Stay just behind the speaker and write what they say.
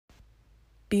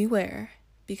Beware,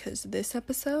 because this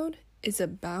episode is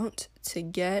about to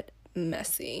get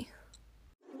messy.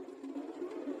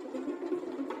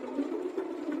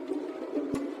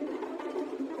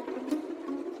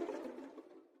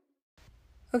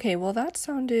 Okay, well that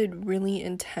sounded really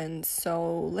intense,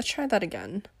 so let's try that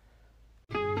again.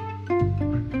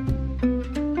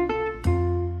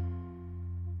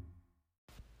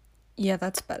 Yeah,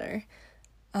 that's better.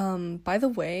 By the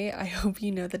way, I hope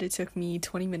you know that it took me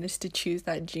 20 minutes to choose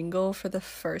that jingle for the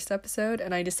first episode,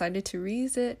 and I decided to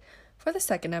reuse it for the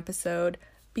second episode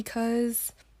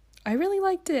because I really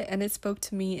liked it and it spoke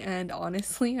to me, and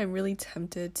honestly, I'm really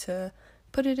tempted to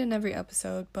put it in every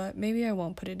episode, but maybe I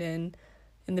won't put it in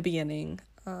the beginning.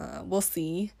 We'll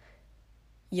see.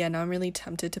 Yeah, now I'm really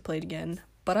tempted to play it again,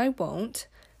 but I won't.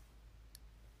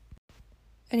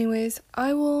 Anyways,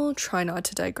 I will try not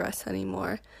to digress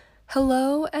anymore.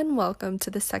 Hello and welcome to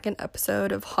the second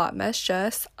episode of Hot Mess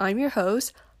Jess. I'm your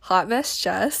host, Hot Mess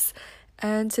Jess,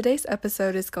 and today's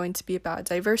episode is going to be about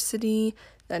diversity,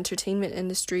 the entertainment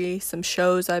industry, some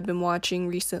shows I've been watching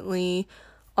recently.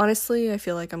 Honestly, I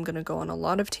feel like I'm going to go on a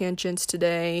lot of tangents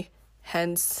today,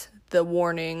 hence the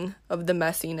warning of the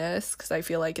messiness, because I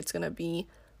feel like it's going to be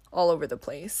all over the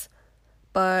place.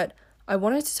 But I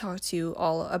wanted to talk to you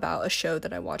all about a show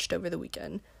that I watched over the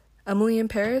weekend. Emily in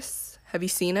Paris, have you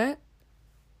seen it?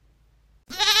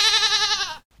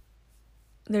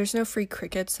 There's no free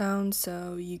cricket sound,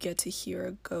 so you get to hear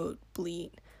a goat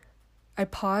bleat. I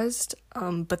paused,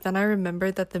 but then I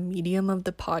remembered that the medium of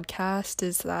the podcast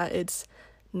is that it's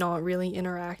not really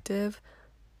interactive,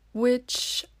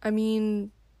 which, I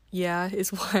mean, yeah, is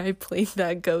why I played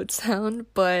that goat sound,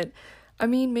 but I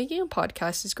mean, making a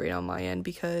podcast is great on my end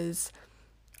because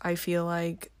I feel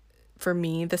like, for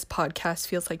me, this podcast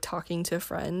feels like talking to a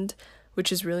friend,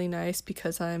 which is really nice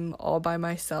because I'm all by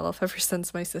myself ever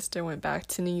since my sister went back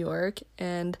to New York,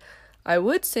 and I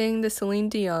would sing the Celine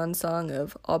Dion song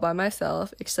of All By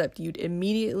Myself, except you'd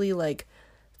immediately,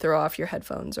 throw off your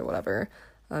headphones or whatever.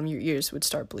 Your ears would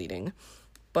start bleeding.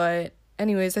 But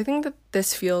anyways, I think that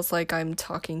this feels like I'm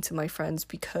talking to my friends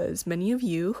because many of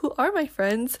you who are my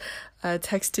friends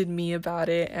texted me about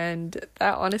it, and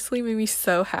that honestly made me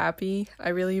so happy. I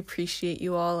really appreciate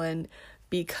you all, and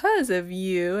because of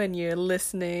you and your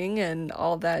listening and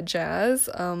all that jazz,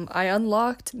 I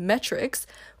unlocked metrics,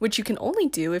 which you can only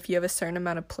do if you have a certain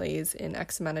amount of plays in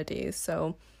X amount of days.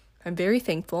 So I'm very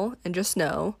thankful, and just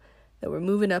know that we're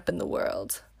moving up in the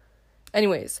world.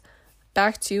 Anyways,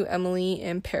 back to Emily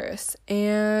in Paris,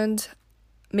 and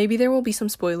maybe there will be some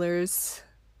spoilers.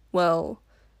 Well,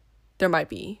 there might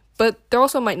be, but there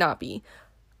also might not be.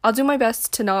 I'll do my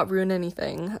best to not ruin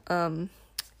anything.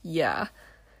 Yeah.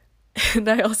 And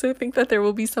I also think that there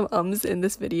will be some ums in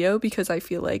this video because I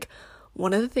feel like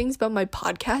one of the things about my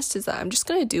podcast is that I'm just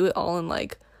gonna do it all in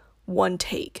one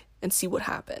take and see what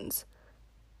happens.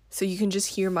 So you can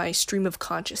just hear my stream of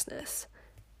consciousness.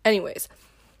 Anyways,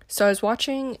 so I was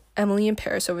watching Emily in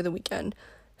Paris over the weekend,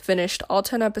 finished all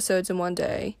 10 episodes in one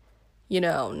day. You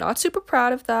know, not super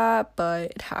proud of that,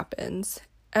 but it happens.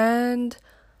 And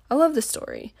I love the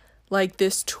story.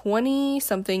 This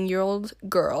 20-something-year-old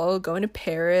girl going to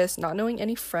Paris, not knowing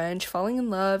any French, falling in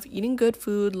love, eating good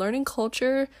food, learning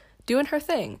culture, doing her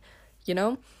thing, you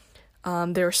know?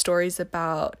 There were stories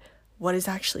about what is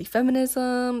actually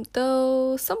feminism,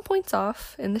 though some points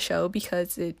off in the show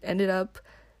because it ended up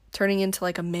turning into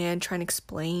a man trying to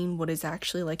explain what is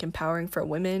actually empowering for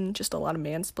women, just a lot of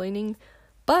mansplaining,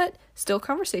 but still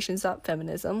conversations about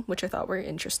feminism, which I thought were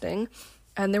interesting.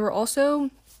 And there were also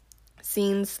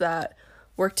scenes that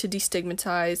work to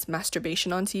destigmatize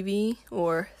masturbation on TV,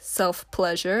 or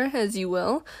self-pleasure, as you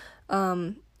will.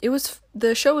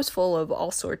 The show was full of all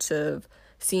sorts of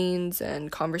scenes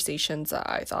and conversations that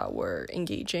I thought were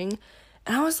engaging,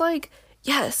 and I was like,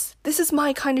 yes, this is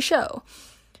my kind of show.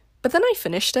 But then I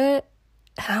finished it,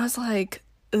 and I was like,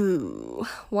 ooh,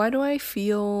 why do I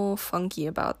feel funky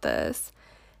about this?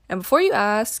 And before you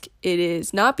ask, it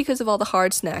is not because of all the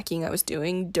hard snacking I was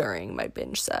doing during my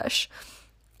binge sesh.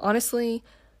 Honestly,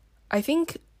 I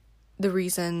think the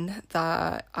reason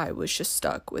that I was just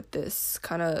stuck with this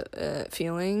kind of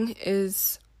feeling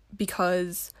is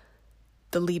because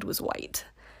the lead was white.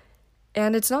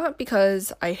 And it's not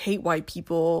because I hate white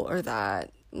people or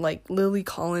that Lily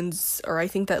Collins, or I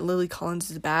think that Lily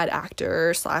Collins is a bad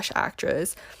actor /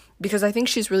 actress, because I think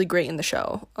she's really great in the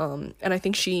show, and I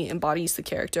think she embodies the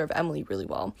character of Emily really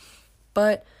well.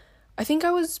 But I think I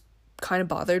was kind of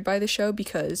bothered by the show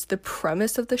because the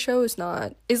premise of the show is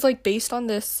based on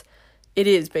this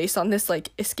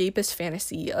escapist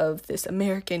fantasy of this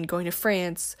American going to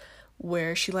France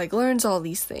where she learns all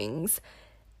these things.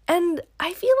 And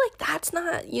I feel like that's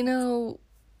not,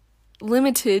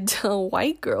 limited to a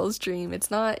white girl's dream.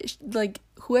 It's not like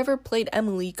whoever played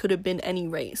Emily could have been any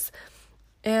race.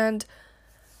 And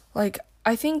like,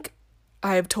 I think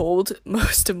I have told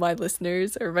most of my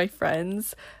listeners or my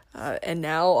friends, and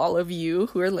now all of you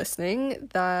who are listening,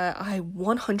 that I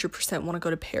 100% want to go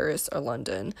to Paris or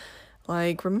London.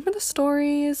 Like, remember the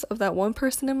stories of that one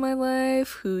person in my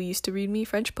life who used to read me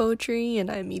French poetry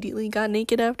and I immediately got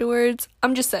naked afterwards?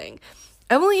 I'm just saying,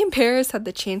 Emily in Paris had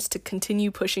the chance to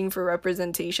continue pushing for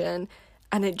representation,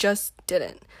 and it just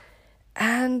didn't.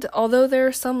 And although there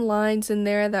are some lines in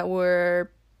there that were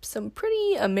some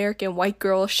pretty American white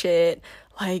girl shit,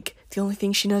 like, the only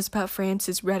thing she knows about France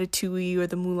is Ratatouille or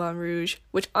the Moulin Rouge,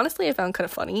 which honestly I found kind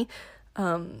of funny,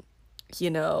 And you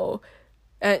know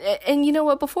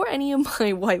what, before any of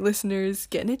my white listeners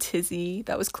get in a tizzy,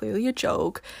 that was clearly a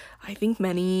joke. I think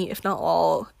many, if not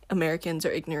all, Americans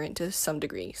are ignorant to some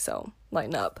degree, so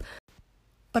lighten up.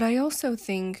 But I also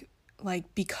think,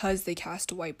 like, because they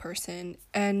cast a white person,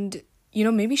 and,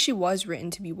 maybe she was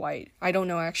written to be white. I don't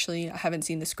know, actually. I haven't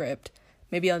seen the script.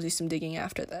 Maybe I'll do some digging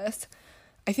after this.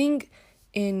 I think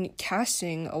in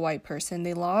casting a white person,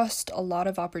 they lost a lot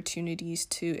of opportunities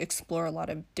to explore a lot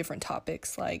of different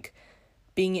topics, like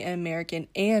being an American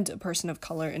and a person of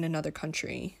color in another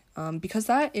country, because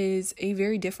that is a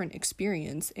very different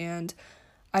experience, and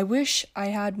I wish I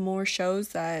had more shows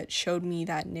that showed me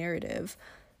that narrative,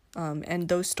 and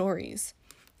those stories.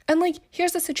 And, like,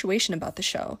 here's the situation about the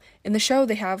show. In the show,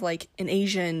 they have, like, an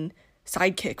Asian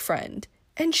sidekick friend,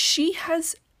 and she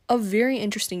has a very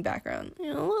interesting background, a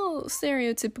little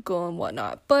stereotypical and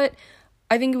whatnot, but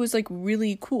I think it was, like,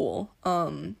 really cool,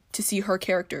 to see her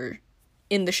character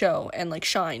in the show and, like,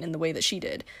 shine in the way that she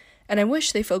did. And I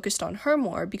wish they focused on her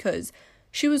more, because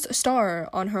she was a star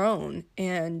on her own,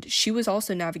 and she was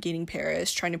also navigating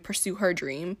Paris, trying to pursue her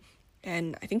dream,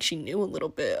 and I think she knew a little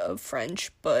bit of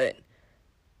French, but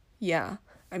yeah,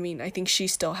 I mean, I think she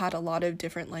still had a lot of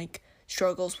different, like,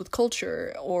 struggles with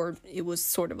culture, or it was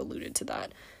sort of alluded to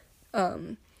that.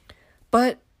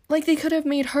 But, like, they could have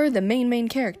made her the main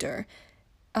character,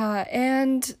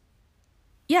 and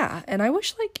yeah, and I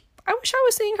wish I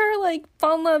was seeing her, like,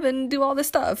 fall in love and do all this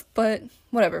stuff, but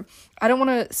whatever. I don't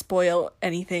want to spoil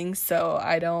anything, so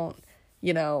I don't,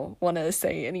 want to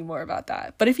say any more about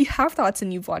that. But if you have thoughts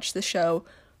and you've watched the show,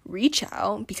 reach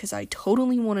out, because I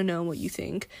totally want to know what you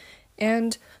think.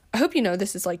 And I hope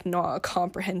this is, like, not a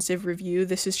comprehensive review.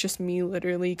 This is just me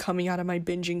literally coming out of my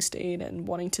binging state and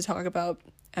wanting to talk about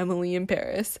Emily in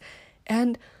Paris.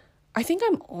 And I think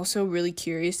I'm also really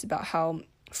curious about how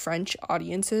French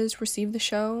audiences receive the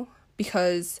show,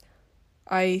 because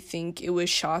I think it was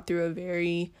shot through a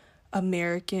very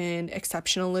American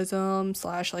exceptionalism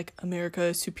 / like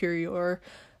America superior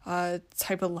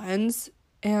type of lens,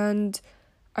 and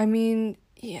I mean,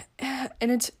 yeah, and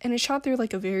it's shot through,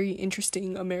 like, a very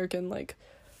interesting American, like,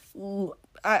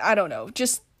 I don't know,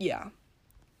 just, yeah,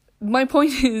 my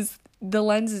point is the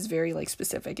lens is very, like,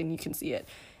 specific, and you can see it.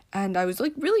 And I was,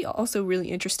 like, really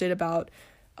interested about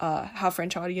how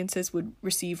French audiences would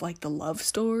receive, like, the love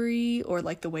story, or,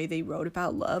 like, the way they wrote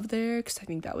about love there, because I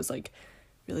think that was, like,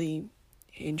 really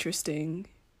interesting,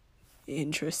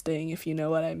 if you know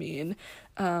what I mean.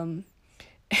 And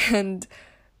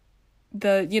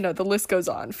the list goes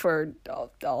on for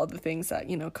all of the things that,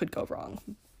 could go wrong,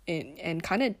 and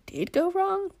kind of did go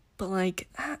wrong, but, like,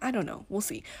 I don't know, we'll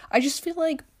see. I just feel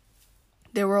like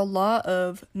there were a lot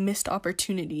of missed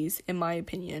opportunities, in my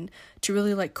opinion, to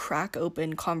really, like, crack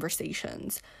open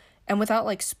conversations. And without,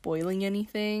 like, spoiling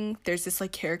anything, there's this,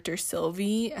 like, character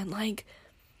Sylvie, and, like,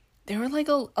 there were, like,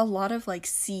 a lot of, like,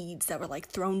 seeds that were, like,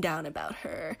 thrown down about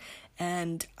her.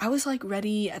 And I was, like,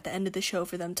 ready at the end of the show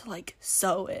for them to, like,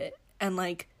 sow it and,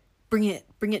 like, bring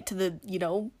it to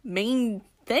the, main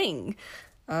thing.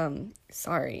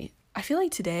 Sorry. I feel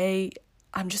like today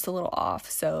I'm just a little off,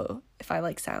 so if I,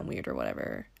 like, sound weird or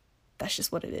whatever, that's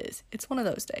just what it is. It's one of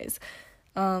those days.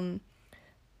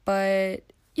 But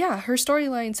yeah, her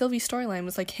storyline, Sylvie's storyline,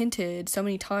 was, like, hinted so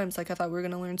many times. Like, I thought we were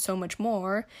gonna learn so much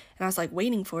more, and I was, like,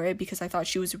 waiting for it, because I thought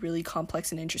she was a really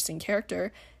complex and interesting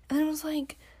character, and then it was,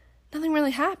 like, nothing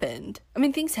really happened. I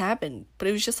mean, things happened, but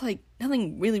it was just, like,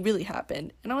 nothing really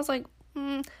happened, and I was like,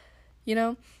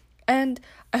 And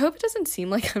I hope it doesn't seem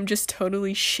like I'm just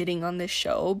totally shitting on this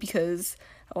show, because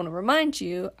I want to remind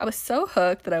you, I was so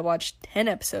hooked that I watched 10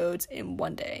 episodes in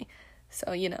one day.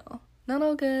 So, not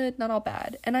all good, not all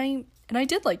bad. And I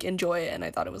did, like, enjoy it, and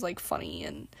I thought it was, like, funny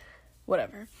and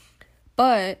whatever.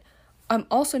 But I'm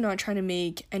also not trying to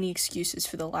make any excuses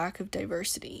for the lack of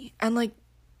diversity. And, like,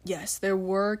 yes, there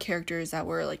were characters that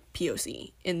were, like,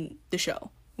 POC in the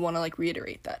show, want to like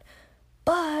reiterate that.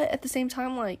 But at the same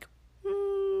time, like,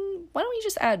 why don't we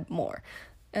just add more?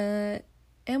 And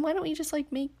why don't we just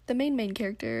like make the main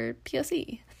character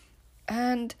POC?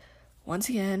 And once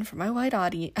again, for my white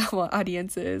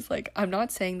audiences, like, I'm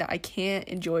not saying that I can't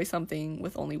enjoy something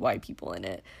with only white people in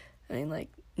it. I mean, like,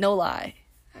 no lie,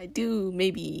 I do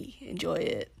maybe enjoy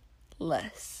it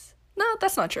less. No,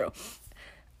 that's not true.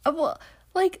 Well,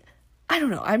 like, I don't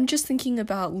know. I'm just thinking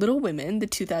about Little Women, the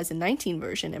 2019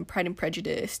 version, and Pride and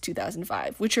Prejudice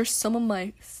 2005, which are some of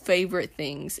my favorite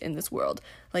things in this world.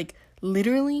 Like,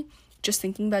 literally, just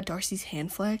thinking about Darcy's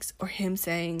hand flex or him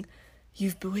saying,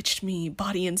 "You've bewitched me,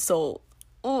 body and soul."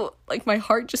 Oh, like, my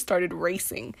heart just started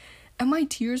racing. And my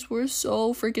tears were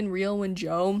so freaking real when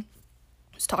Jo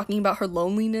was talking about her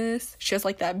loneliness. She has,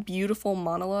 like, that beautiful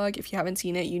monologue. If you haven't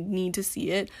seen it, you need to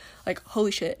see it. Like,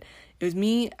 holy shit. It was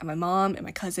me and my mom and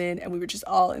my cousin, and we were just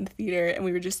all in the theater, and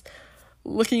we were just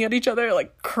looking at each other,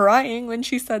 like, crying when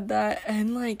she said that.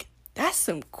 And, like, that's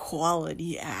some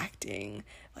quality acting.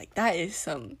 Like, that is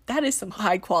some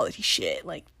high quality shit.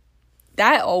 Like,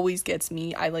 that always gets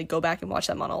me. I, like, go back and watch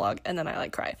that monologue, and then I,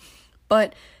 like, cry.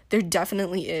 But there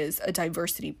definitely is a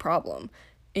diversity problem.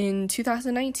 In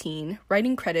 2019,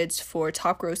 writing credits for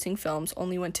top-grossing films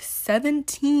only went to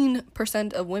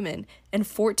 17% of women and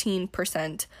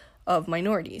 14% of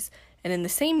minorities. And in the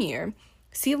same year,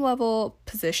 C-level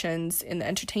positions in the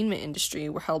entertainment industry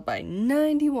were held by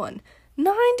 91%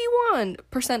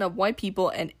 of white people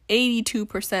and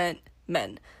 82%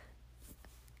 men.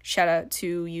 Shout out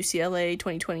to UCLA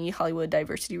 2020 Hollywood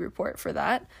Diversity Report for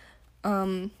that.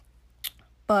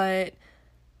 But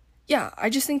yeah, I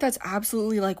just think that's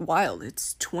absolutely, like, wild.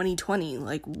 It's 2020.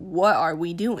 Like, what are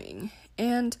we doing?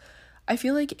 And I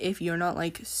feel like if you're not,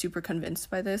 like, super convinced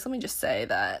by this, let me just say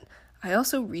that I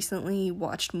also recently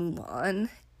watched Mulan,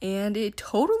 and it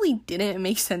totally didn't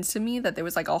make sense to me that there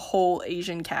was, like, a whole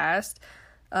Asian cast.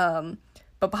 But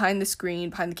behind the screen,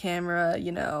 behind the camera,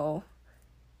 you know,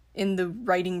 in the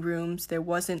writing rooms, there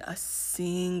wasn't a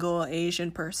single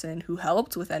Asian person who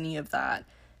helped with any of that.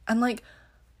 And, like,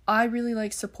 I really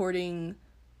like supporting,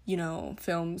 you know,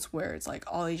 films where it's, like,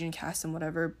 all Asian cast and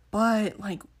whatever, but,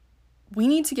 like, we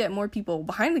need to get more people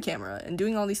behind the camera and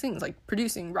doing all these things, like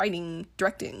producing, writing,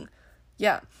 directing.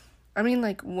 Yeah. I mean,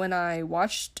 like, when I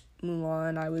watched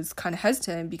Mulan, I was kind of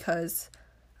hesitant because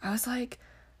I was like,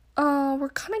 we're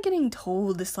kind of getting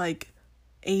told this, like,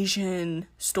 Asian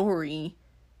story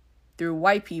through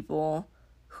white people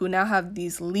who now have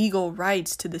these legal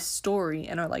rights to this story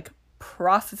and are, like,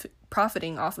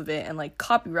 profiting off of it and, like,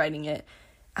 copywriting it.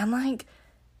 And, like,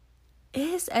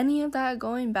 is any of that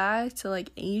going back to,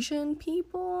 like, Asian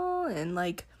people and,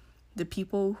 like, the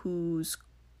people who's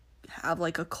have,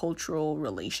 like, a cultural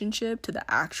relationship to the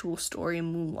actual story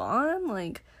in Mulan?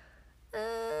 Like,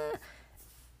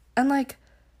 and, like,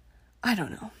 I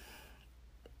don't know.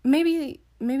 Maybe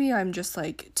I'm just,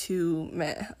 like, too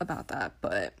meh about that,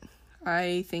 but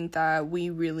I think that we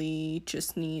really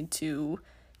just need to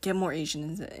get more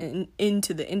Asians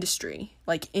into the industry,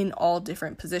 like, in all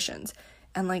different positions.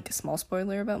 And, like, a small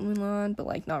spoiler about Mulan, but,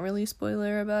 like, not really a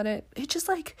spoiler about it. It just,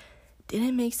 like,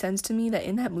 didn't make sense to me that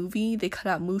in that movie they cut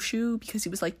out Mushu because he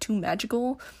was, like, too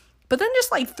magical. But then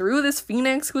just, like, threw this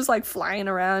phoenix who was, like, flying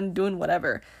around doing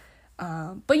whatever.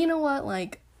 But you know what?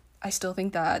 Like, I still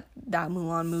think that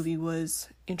Mulan movie was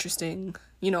interesting,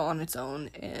 you know, on its own.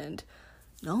 And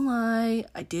no lie,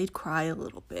 I did cry a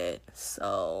little bit.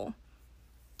 So,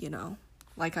 you know,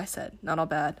 like I said, not all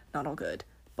bad, not all good.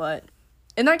 But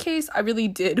in that case, I really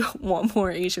did want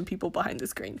more Asian people behind the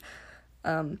screen.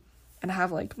 And I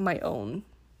have, like, my own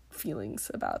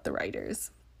feelings about the writers.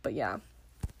 But yeah,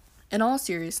 in all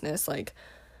seriousness, like,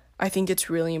 I think it's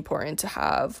really important to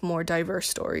have more diverse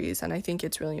stories. And I think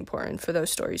it's really important for those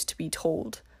stories to be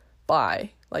told by,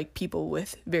 like, people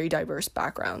with very diverse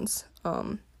backgrounds.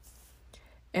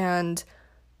 And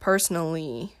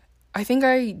personally, I think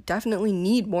I definitely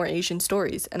need more Asian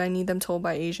stories, and I need them told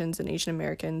by Asians and Asian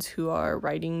Americans who are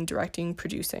writing, directing,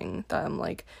 producing them.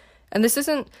 Like, and this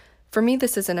isn't, for me,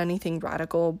 this isn't anything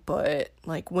radical, but,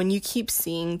 like, when you keep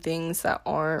seeing things that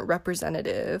aren't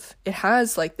representative, it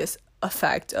has, like, this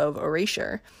effect of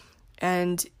erasure,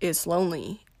 and it's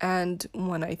lonely. And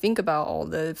when I think about all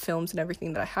the films and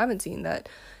everything that I haven't seen that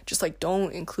just, like,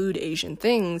 don't include Asian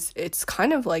things, it's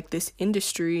kind of like this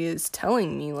industry is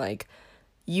telling me, like,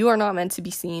 you are not meant to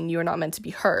be seen, you are not meant to be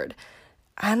heard.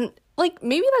 And, like,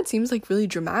 maybe that seems, like, really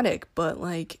dramatic, but,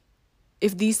 like,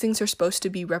 if these things are supposed to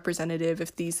be representative,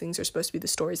 if these things are supposed to be the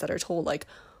stories that are told, like,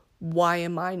 why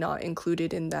am I not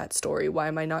included in that story? Why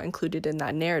am I not included in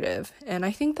that narrative? And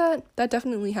I think that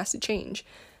definitely has to change.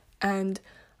 And,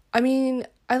 I mean,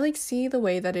 I like see the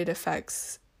way that it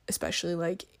affects especially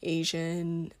like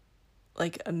Asian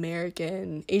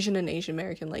and Asian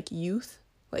American like youth.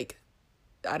 Like,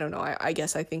 I don't know, I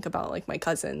guess I think about like my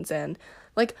cousins, and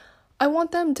like I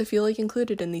want them to feel like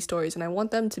included in these stories, and I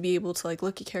want them to be able to like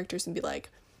look at characters and be like,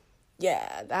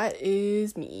 yeah, that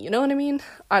is me, you know what I mean?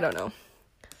 I don't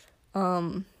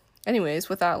know. Anyways,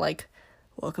 with that, like,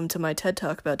 welcome to my TED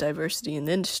Talk about diversity in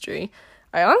the industry.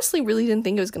 I honestly really didn't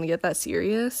think it was gonna get that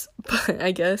serious, but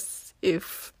I guess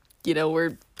if, you know,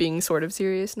 we're being sort of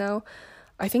serious now,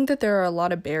 I think that there are a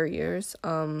lot of barriers.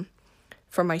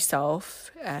 For myself,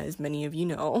 as many of you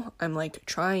know, I'm like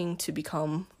trying to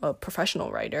become a professional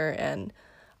writer, and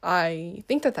I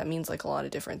think that means like a lot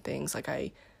of different things. Like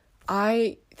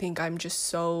I think I'm just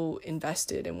so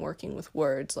invested in working with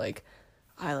words. Like,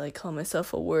 I like call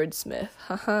myself a wordsmith,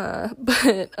 haha.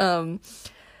 But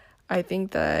I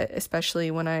think that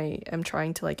especially when I am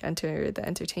trying to like enter the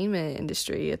entertainment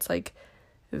industry, it's like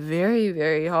very,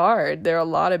 very hard. There are a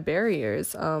lot of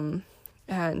barriers,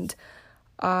 and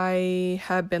I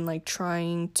have been like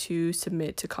trying to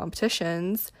submit to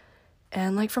competitions,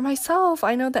 and like for myself,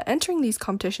 I know that entering these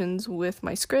competitions with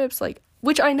my scripts, like,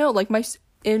 which I know like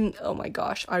oh my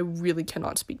gosh, I really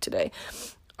cannot speak today.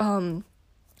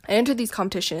 I entered these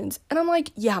competitions and I'm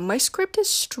like, yeah, my script is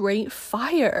straight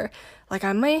fire. Like,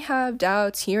 I might have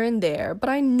doubts here and there, but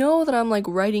I know that I'm like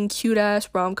writing cute ass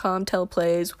rom-com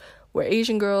teleplays where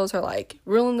Asian girls are like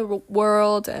ruling the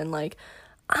world, and like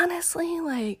honestly,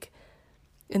 like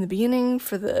in the beginning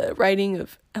for the writing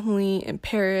of Emily in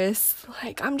Paris,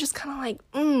 like I'm just kind of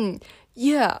like,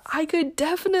 yeah, I could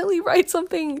definitely write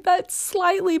something that's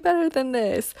slightly better than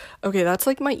this. Okay, that's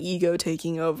like my ego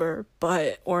taking over,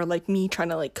 or like me trying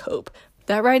to like cope.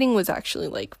 That writing was actually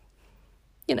like,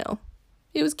 you know,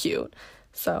 it was cute.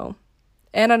 So,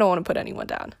 and I don't want to put anyone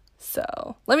down.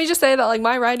 So let me just say that like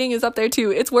my writing is up there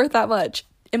too. It's worth that much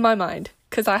in my mind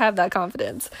because I have that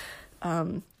confidence.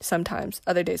 Sometimes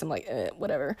other days I'm like,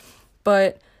 whatever.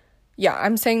 But yeah,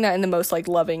 I'm saying that in the most like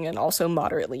loving and also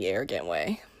moderately arrogant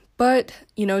way. But,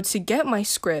 you know, to get my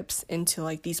scripts into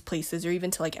like these places, or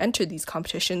even to like enter these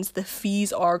competitions, the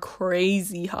fees are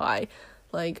crazy high.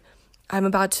 Like, I'm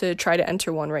about to try to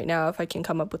enter one right now if I can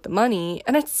come up with the money,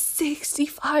 and it's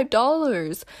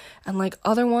 $65. And like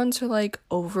other ones are like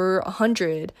over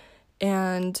 $100.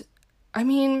 And I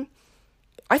mean,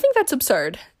 I think that's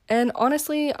absurd. And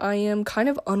honestly, I am kind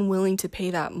of unwilling to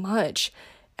pay that much.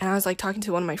 And I was like talking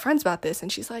to one of my friends about this,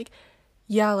 and she's like,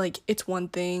 yeah, like it's one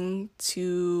thing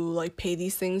to like pay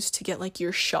these things to get like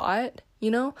your shot, you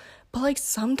know? But like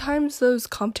sometimes those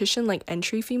competition like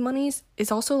entry fee monies is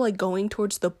also like going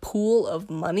towards the pool of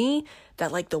money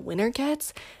that like the winner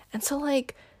gets. And so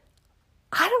like,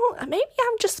 maybe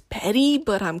I'm just petty,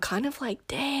 but I'm kind of like,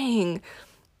 dang,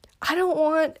 I don't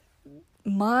want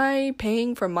my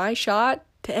paying for my shot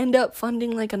to end up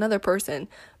funding like another person.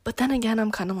 But then again,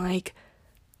 I'm kind of like,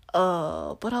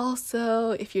 oh, but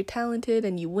also if you're talented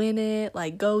and you win it,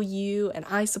 like go you, and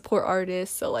I support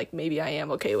artists, so like maybe I am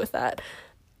okay with that.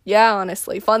 Yeah,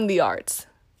 honestly, fund the arts.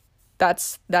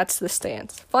 That's the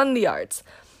stance. Fund the arts.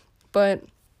 But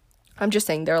I'm just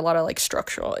saying there are a lot of like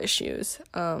structural issues.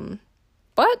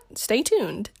 But stay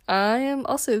tuned. I am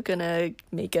also gonna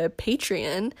make a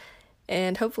Patreon,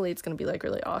 and hopefully it's gonna be like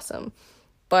really awesome.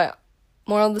 But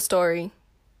moral of the story,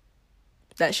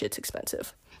 that shit's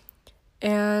expensive.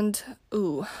 And,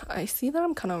 I see that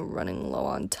I'm kind of running low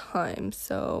on time,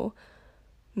 so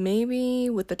maybe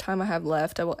with the time I have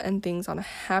left, I will end things on a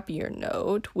happier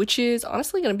note, which is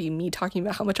honestly going to be me talking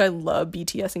about how much I love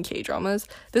BTS and K-dramas.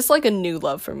 This is like a new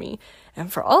love for me.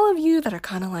 And for all of you that are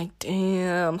kind of like,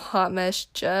 damn, Hot Mess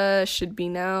just should be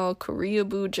now Korea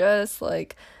Boo just,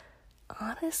 like,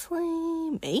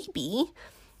 honestly, maybe.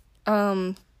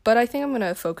 But I think I'm going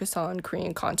to focus on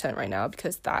Korean content right now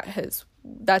because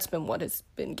that's been what has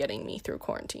been getting me through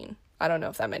quarantine. I don't know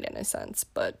if that made any sense,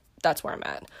 but that's where I'm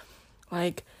at.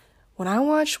 Like, when I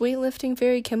watched Weightlifting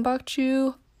Fairy Kim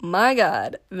Bok-joo, my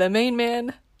God, the main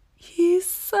man, he's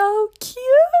so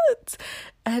cute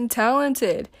and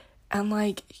talented. And,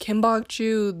 like, Kim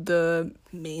Bok-joo, the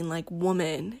main, like,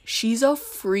 woman, she's a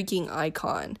freaking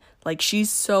icon. Like, she's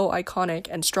so iconic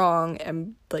and strong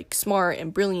and, like, smart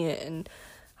and brilliant and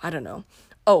I don't know.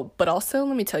 Oh, but also,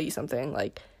 let me tell you something,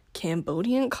 like,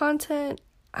 Cambodian content,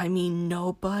 I mean,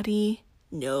 nobody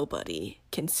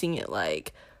can sing it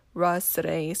like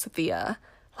Rasre Sophia.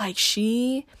 Like,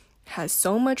 she has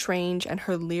so much range, and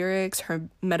her lyrics, her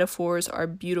metaphors are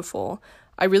beautiful.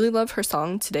 I really love her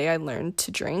song, Today I Learned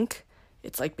to Drink.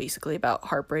 It's, like, basically about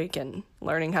heartbreak and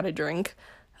learning how to drink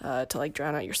to, like,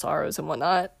 drown out your sorrows and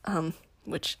whatnot,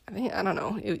 which, I mean, I don't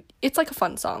know. It's, like, a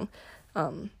fun song.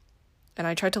 And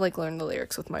I tried to like learn the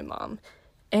lyrics with my mom.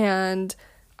 And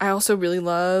I also really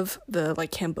love the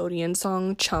like Cambodian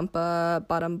song Champa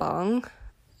Badambang,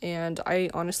 and I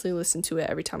honestly listen to it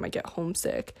every time I get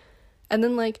homesick. And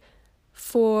then like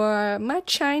for my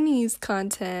Chinese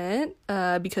content,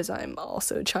 because I'm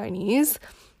also Chinese,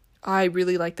 I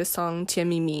really like the song Tian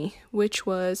Mi Mi, which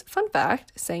was, fun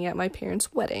fact, sang at my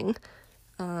parents' wedding.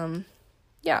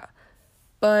 Yeah.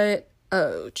 But,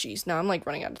 oh geez, now I'm like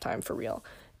running out of time for real.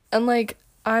 And like,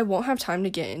 I won't have time to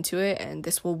get into it, and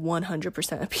this will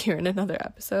 100% appear in another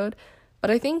episode. But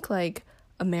I think like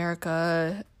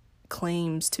America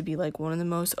claims to be like one of the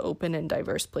most open and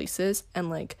diverse places, and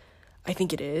like I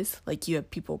think it is. Like, you have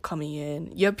people coming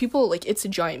in, you have people like, it's a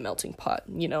giant melting pot,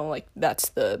 you know, like that's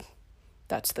the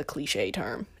cliche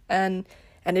term, and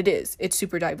it's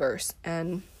super diverse.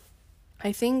 And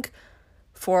I think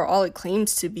for all it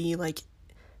claims to be, like,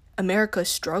 America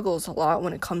struggles a lot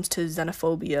when it comes to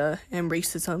xenophobia and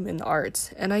racism in the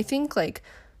arts. And I think like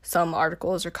some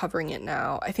articles are covering it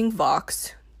now. I think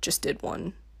Vox just did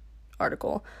one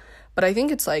article, but I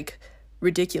think it's like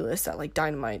ridiculous that like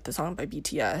Dynamite, the song by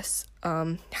BTS,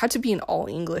 had to be an all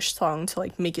English song to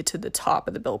like make it to the top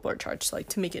of the Billboard charts, like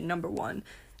to make it number one.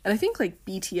 And I think like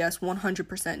BTS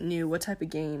 100% knew what type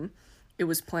of game it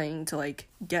was playing to like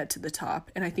get to the top,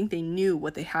 and I think they knew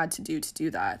what they had to do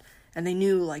that, and they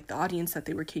knew like the audience that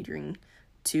they were catering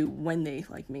to when they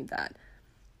like made that.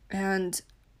 And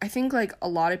I think like a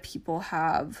lot of people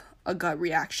have a gut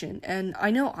reaction, and I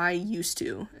know I used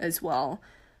to as well,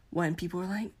 when people were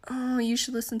like, oh, you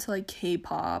should listen to like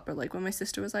K-pop, or like when my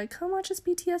sister was like, come watch this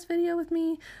BTS video with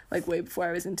me, like way before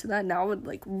I was into that. Now I would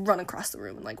like run across the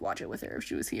room and like watch it with her if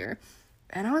she was here.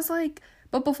 And I was like,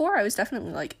 but before I was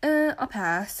definitely like, I'll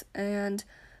pass. And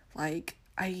like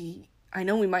I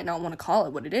know we might not want to call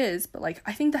it what it is, but like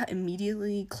I think that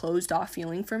immediately closed off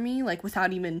feeling for me, like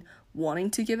without even wanting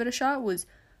to give it a shot, was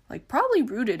like probably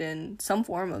rooted in some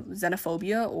form of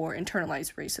xenophobia or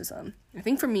internalized racism. I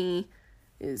think for me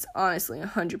is honestly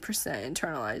 100%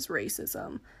 internalized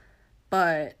racism.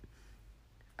 But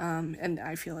and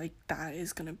I feel like that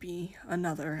is gonna be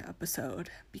another episode,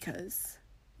 because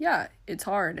yeah, it's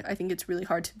hard. I think it's really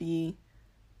hard to be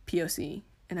POC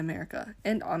in America,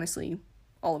 and honestly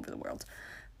all over the world.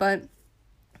 But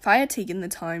if I had taken the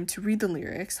time to read the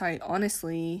lyrics, I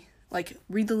honestly like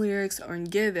read the lyrics or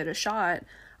give it a shot,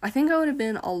 I think I would have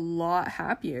been a lot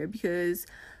happier, because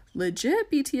legit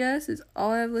BTS is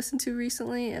all I've listened to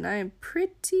recently, and I am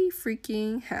pretty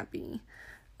freaking happy.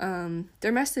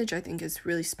 Their message, I think, is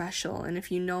really special, and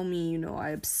if you know me, you know I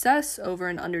obsess over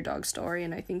an underdog story,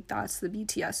 and I think that's the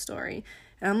BTS story.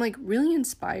 And I'm like really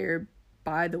inspired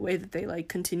by the way that they like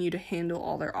continue to handle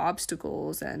all their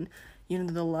obstacles, and you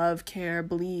know, the love, care,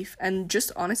 belief, and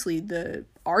just honestly the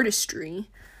artistry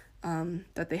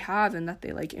that they have, and that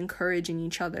they like encourage in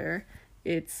each other.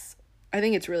 I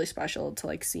think it's really special to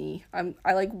like see.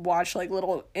 I like watch like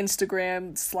little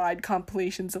Instagram slide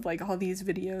compilations of like all these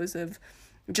videos of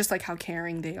just like how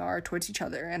caring they are towards each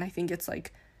other, and I think it's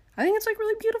like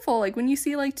really beautiful, like when you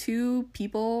see like two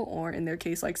people, or in their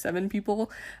case like 7 people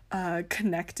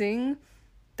connecting.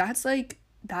 That's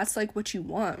like what you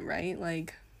want, right?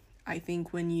 Like I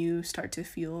think when you start to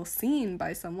feel seen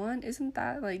by someone, isn't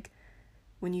that like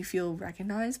when you feel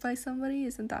recognized by somebody,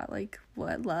 isn't that like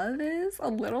what love is a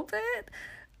little bit?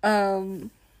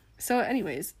 So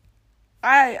anyways,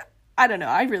 I don't know,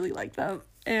 I really like them.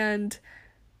 And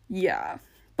yeah,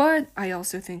 but I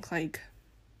also think like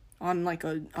on like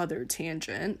a other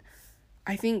tangent,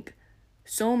 I think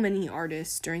so many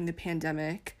artists during the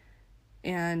pandemic,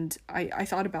 and I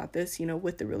thought about this, you know,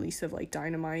 with the release of like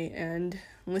Dynamite, and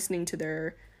listening to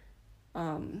their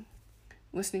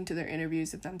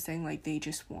interviews of them saying like they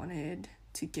just wanted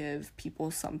to give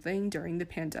people something during the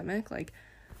pandemic. Like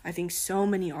I think so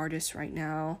many artists right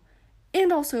now,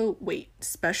 and also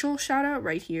special shout out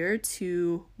right here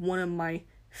to one of my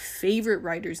favorite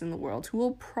writers in the world, who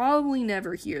will probably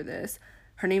never hear this.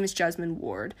 Her name is Jasmine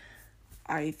Ward.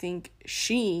 I think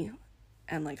she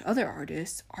and like other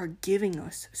artists are giving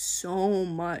us so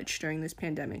much during this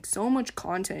pandemic. So much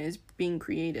content is being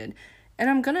created, and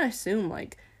I'm gonna assume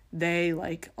like they,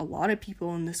 like a lot of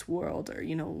people in this world, are,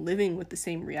 you know, living with the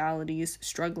same realities,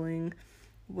 struggling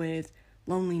with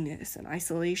loneliness and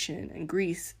isolation and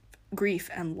grief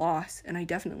and loss. And I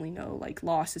definitely know like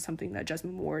loss is something that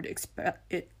Jasmine Ward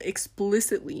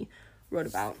explicitly wrote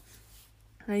about.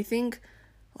 And I think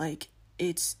like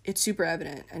it's super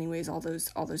evident. Anyways, all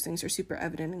those things are super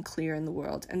evident and clear in the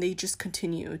world, and they just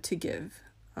continue to give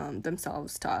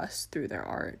themselves to us through their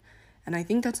art. And I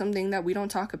think that's something that we don't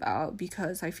talk about,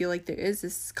 because I feel like there is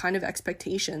this kind of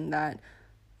expectation that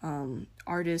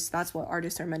Artists, that's what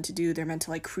artists are meant to do. They're meant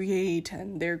to like create,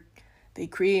 and they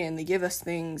create and they give us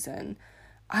things, and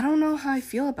I don't know how I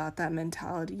feel about that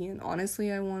mentality. And honestly,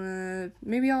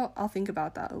 maybe I'll think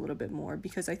about that a little bit more,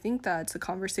 because I think that's a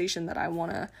conversation that I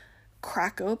want to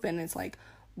crack open. It's like,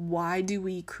 why do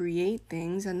we create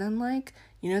things? And then like,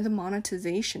 the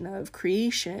monetization of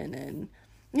creation and,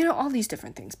 all these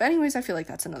different things. But anyways, I feel like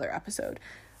that's another episode.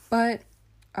 But,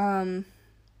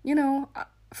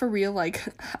 for real, like,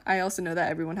 I also know that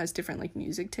everyone has different like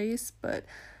music tastes, but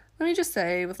let me just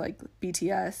say with like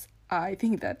BTS, I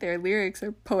think that their lyrics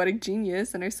are poetic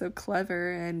genius and are so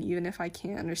clever. And even if I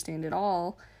can't understand it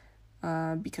all,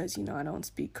 because, I don't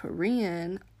speak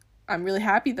Korean, I'm really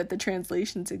happy that the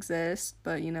translations exist.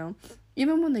 But,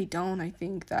 even when they don't, I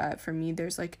think that for me,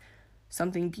 there's like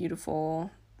something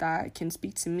beautiful that can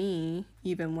speak to me,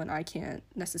 even when I can't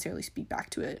necessarily speak back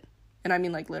to it. And I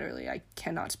mean, like, literally, I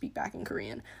cannot speak back in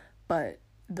Korean. But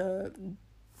the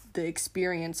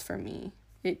experience for me,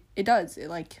 it does. It,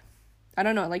 like, I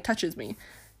don't know, it like touches me,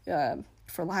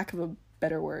 for lack of a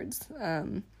better words.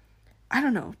 I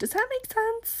don't know. Does that make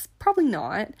sense? Probably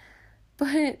not.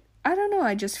 But I don't know.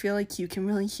 I just feel like you can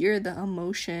really hear the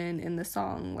emotion in the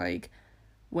song. Like,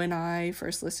 when I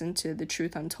first listened to The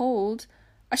Truth Untold,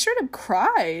 I straight up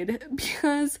cried,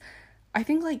 because I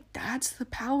think like that's the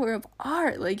power of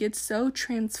art. Like, it's so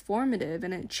transformative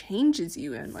and it changes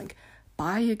you, and like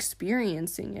by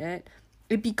experiencing it,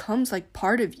 it becomes like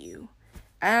part of you.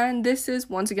 And this is,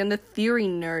 once again, the theory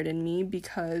nerd in me,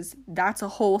 because that's a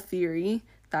whole theory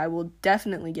that I will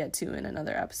definitely get to in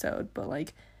another episode. But,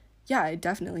 like, yeah, it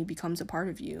definitely becomes a part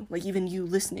of you. Like, even you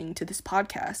listening to this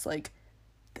podcast, like,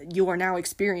 you are now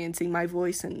experiencing my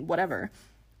voice and whatever.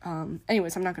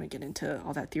 Anyways, I'm not going to get into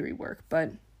all that theory work.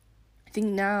 But I think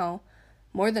now,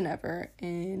 more than ever,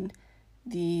 in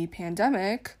the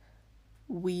pandemic,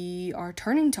 we are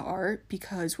turning to art,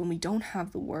 because when we don't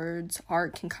have the words,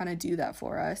 art can kind of do that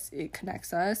for us. It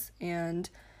connects us, and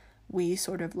we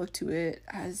sort of look to it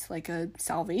as like a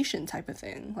salvation type of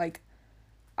thing. Like,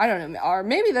 I don't know, or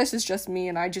maybe this is just me,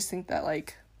 and I just think that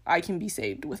like I can be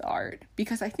saved with art,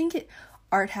 because I think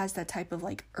art has that type of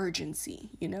like urgency,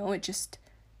 it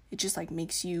just like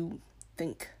makes you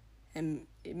think, and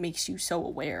it makes you so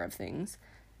aware of things.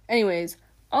 Anyways,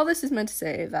 all this is meant to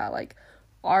say that like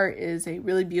art is a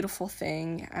really beautiful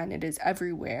thing, and it is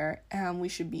everywhere, and we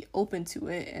should be open to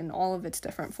it in all of its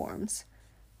different forms.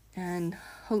 And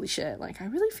holy shit, like I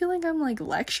really feel like I'm like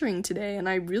lecturing today, and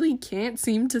I really can't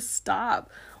seem to stop.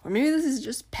 Or maybe this is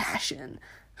just passion.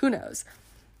 Who knows?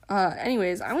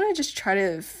 Anyways, I want to just try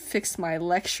to fix my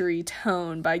lecture-y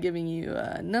tone by giving you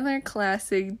another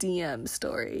classic DM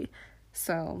story.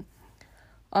 So,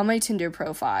 on my Tinder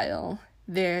profile,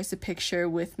 there's a picture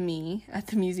with me at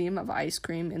the Museum of Ice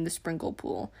Cream in the sprinkle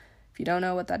pool. If you don't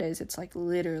know what that is, it's like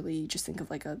literally, just think of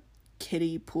like a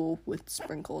kiddie pool with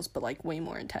sprinkles, but like way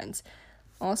more intense.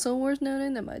 Also worth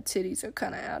noting that my titties are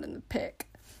kind of out in the pic.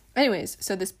 Anyways,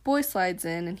 so this boy slides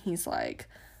in, and he's like,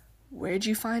 "Where'd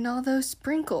you find all those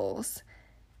sprinkles?"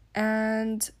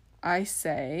 And I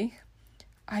say,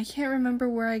 "I can't remember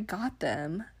where I got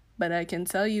them, but I can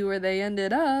tell you where they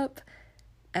ended up."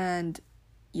 And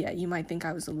yeah, you might think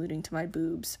I was alluding to my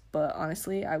boobs, but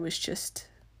honestly, I was just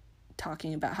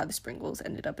talking about how the sprinkles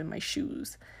ended up in my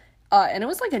shoes. And it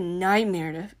was like a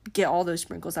nightmare to get all those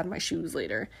sprinkles out of my shoes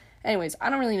later. Anyways, I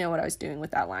don't really know what I was doing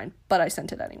with that line, but I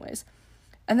sent it anyways.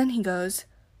 And then he goes,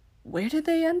 "Where did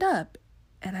they end up?"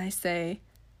 And I say,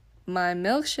 "My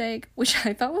milkshake," which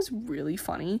I thought was really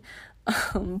funny.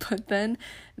 But then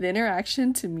the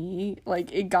interaction to me,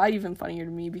 like, it got even funnier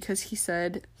to me, because he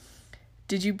said,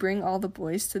 "Did you bring all the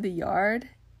boys to the yard?"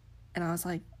 And I was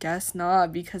like, "Guess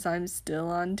not, because I'm still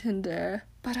on Tinder."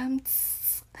 But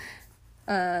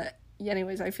yeah,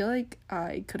 anyways, I feel like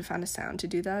I could have found a sound to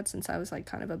do that, since I was like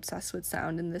kind of obsessed with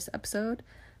sound in this episode.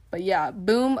 But yeah,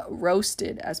 boom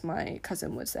roasted, as my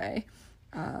cousin would say.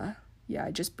 Yeah,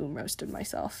 I just boom roasted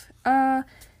myself.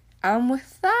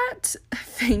 With that,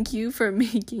 thank you for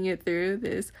making it through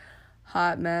this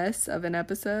hot mess of an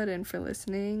episode, and for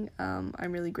listening.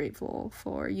 I'm really grateful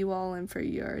for you all and for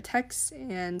your texts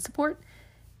and support.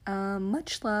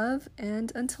 Much love,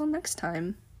 and until next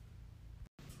time.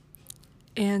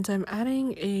 And I'm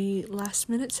adding a last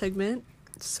minute segment.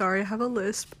 Sorry, I have a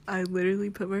lisp. I literally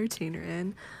put my retainer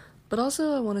in. But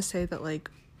also, I want to say that,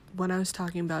 like, when I was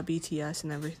talking about BTS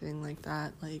and everything like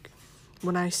that, like,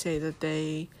 when I say that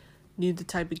they knew the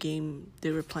type of game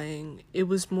they were playing, it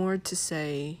was more to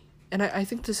say, and I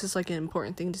think this is, like, an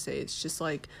important thing to say, it's just,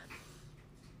 like,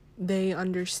 they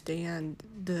understand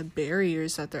the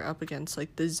barriers that they're up against,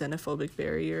 like, the xenophobic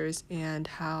barriers, and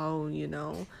how,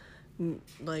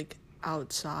 like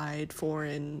outside,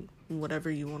 foreign,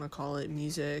 whatever you want to call it,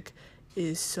 music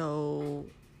is so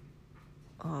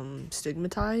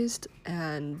stigmatized,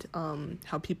 and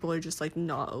how people are just like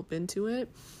not open to it,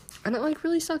 and it like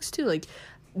really sucks too. Like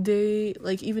they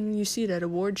like, even you see it at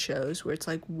award shows where it's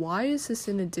like, why is this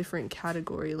in a different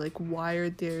category? Like, why are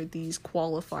there these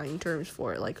qualifying terms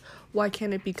for it? Like, why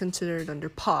can't it be considered under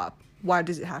pop? Why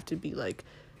does it have to be like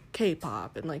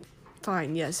K-pop? And like,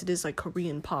 fine, yes, it is like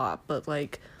Korean pop, but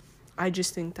like I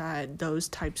just think that those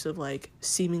types of like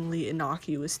seemingly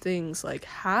innocuous things like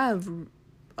have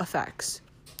effects,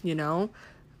 you know,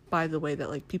 by the way that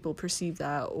like people perceive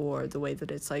that, or the way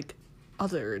that it's like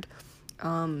othered.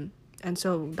 And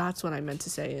so that's what I meant to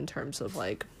say in terms of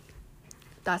like,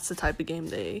 that's the type of game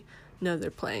they know they're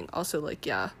playing. Also, like,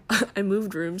 yeah, I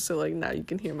moved rooms, so like now you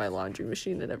can hear my laundry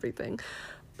machine and everything.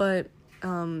 But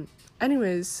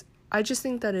anyways, I just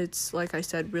think that it's, like I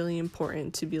said, really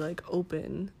important to be like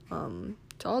open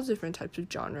to all different types of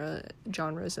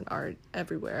genres and art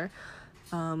everywhere.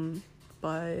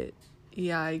 But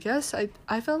yeah, I guess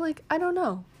I felt like, I don't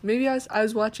know, maybe I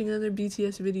was watching another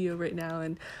BTS video right now,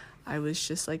 and I was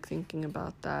just like thinking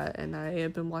about that, and I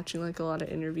have been watching like a lot of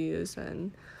interviews,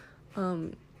 and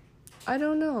I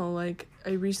don't know, like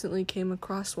I recently came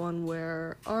across one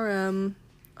where RM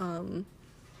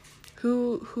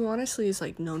who honestly is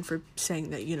like known for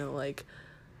saying that, you know, like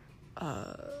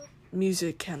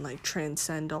music can like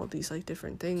transcend all these like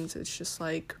different things. It's just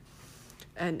like,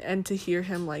 and to hear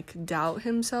him like doubt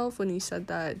himself when he said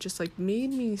that just like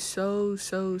made me so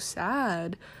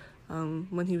sad,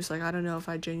 when he was like, I don't know if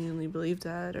I genuinely believe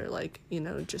that, or like, you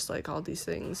know, just like all these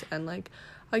things. And like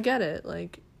I get it,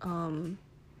 like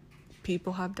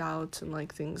people have doubts and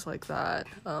like things like that.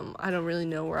 I don't really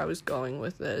know where I was going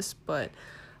with this, but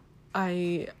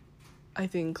I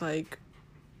think like,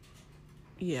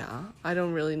 yeah, I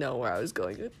don't really know where I was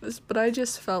going with this, but I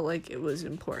just felt like it was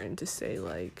important to say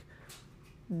like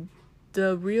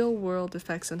the real world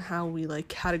effects on how we like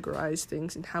categorize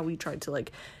things, and how we try to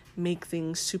like make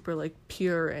things super like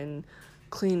pure and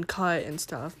clean cut and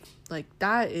stuff. Like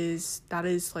that is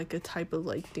like a type of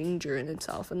like danger in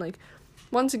itself. And like,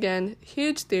 once again,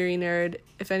 huge theory nerd,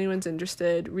 if anyone's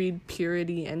interested, read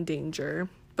Purity and Danger.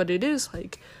 But it is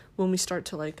like, when we start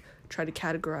to like try to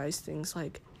categorize things,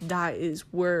 like that is,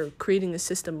 we're creating a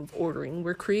system of ordering.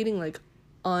 We're creating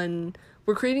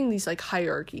these like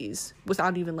hierarchies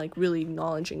without even like really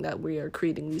acknowledging that we are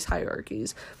creating these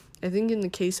hierarchies. I think in the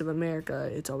case of America,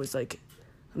 it's always like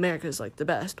America's like the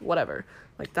best, whatever.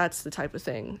 Like that's the type of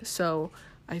thing. So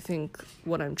I think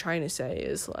what I'm trying to say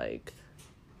is like,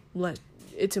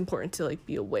 it's important to like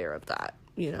be aware of that,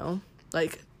 you know?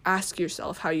 Like ask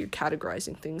yourself how you're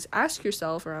categorizing things. Ask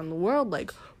yourself around the world,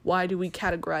 like, why do we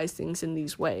categorize things in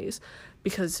these ways?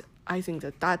 Because I think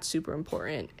that that's super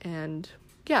important. And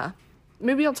yeah,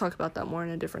 maybe I'll talk about that more in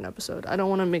a different episode. I don't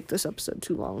want to make this episode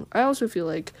too long. I also feel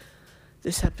like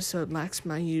this episode lacks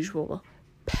my usual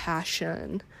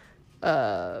passion.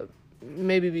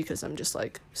 Maybe because I'm just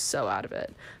like so out of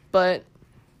it. But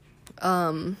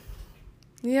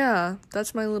yeah,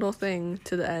 that's my little thing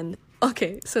to the end.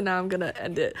 Okay, so now I'm gonna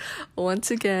end it.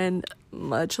 Once again,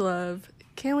 much love.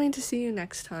 Can't wait to see you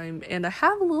next time. And I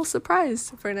have a little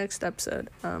surprise for next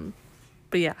episode.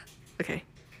 But yeah, okay.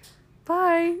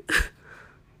 Bye.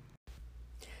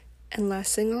 And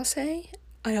last thing I'll say,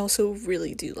 I also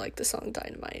really do like the song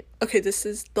Dynamite. Okay, this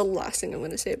is the last thing I'm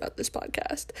going to say about this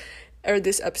podcast, or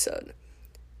this episode.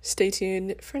 Stay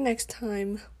tuned for next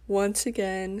time. Once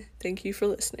again, thank you for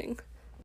listening.